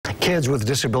Kids with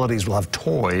disabilities will have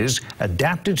toys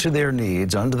adapted to their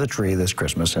needs under the tree this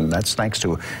Christmas, and that's thanks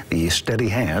to the steady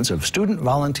hands of student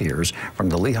volunteers from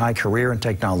the Lehigh Career and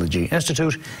Technology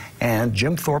Institute and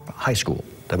Jim Thorpe High School.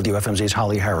 WFMZ's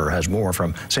Holly Harrer has more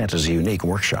from Santa's unique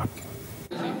workshop.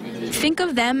 Think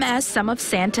of them as some of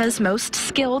Santa's most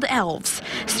skilled elves.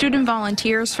 Student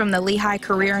volunteers from the Lehigh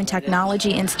Career and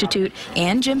Technology Institute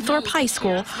and Jim Thorpe High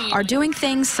School are doing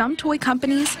things some toy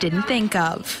companies didn't think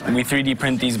of. We 3D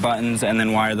print these buttons and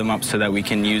then wire them up so that we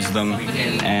can use them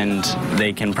and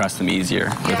they can press them easier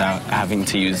without having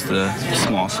to use the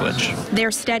small switch.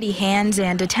 Their steady hands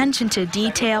and attention to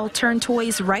detail turn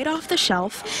toys right off the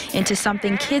shelf into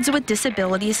something kids with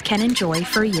disabilities can enjoy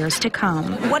for years to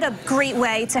come. What a great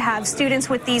way to have students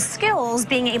with these skills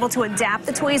being able to adapt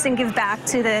the toys and give back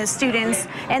to the students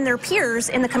and their peers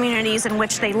in the communities in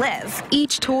which they live.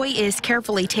 Each toy is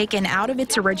carefully taken out of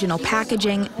its original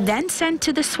packaging, then sent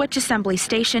to the switch assembly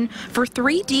station for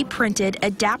 3D printed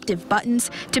adaptive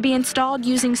buttons to be installed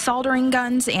using soldering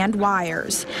guns and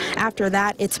wires. After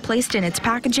that, it's placed in its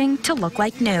packaging to look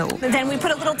like new. Then we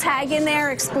put a little tag in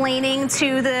there explaining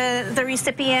to the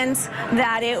recipients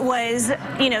that it was,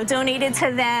 donated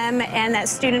to them and that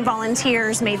student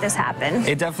volunteers made this happen.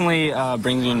 It definitely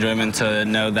brings me enjoyment to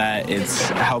know that it's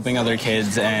helping other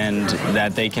kids and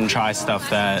that they can try stuff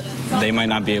that they might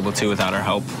not be able to without our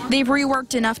help. They've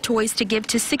reworked enough toys to give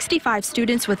to 65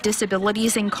 students with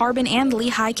disabilities in Carbon and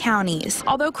Lehigh counties.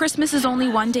 Although Christmas is only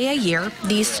one day a year,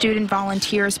 these student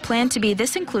volunteers plan to be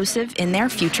this inclusive in their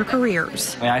future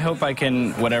careers. I hope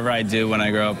whatever I do when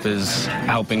I grow up is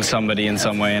helping somebody in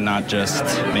some way and not just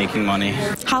making money.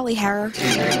 Holly Harrer,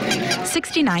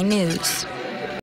 69 News.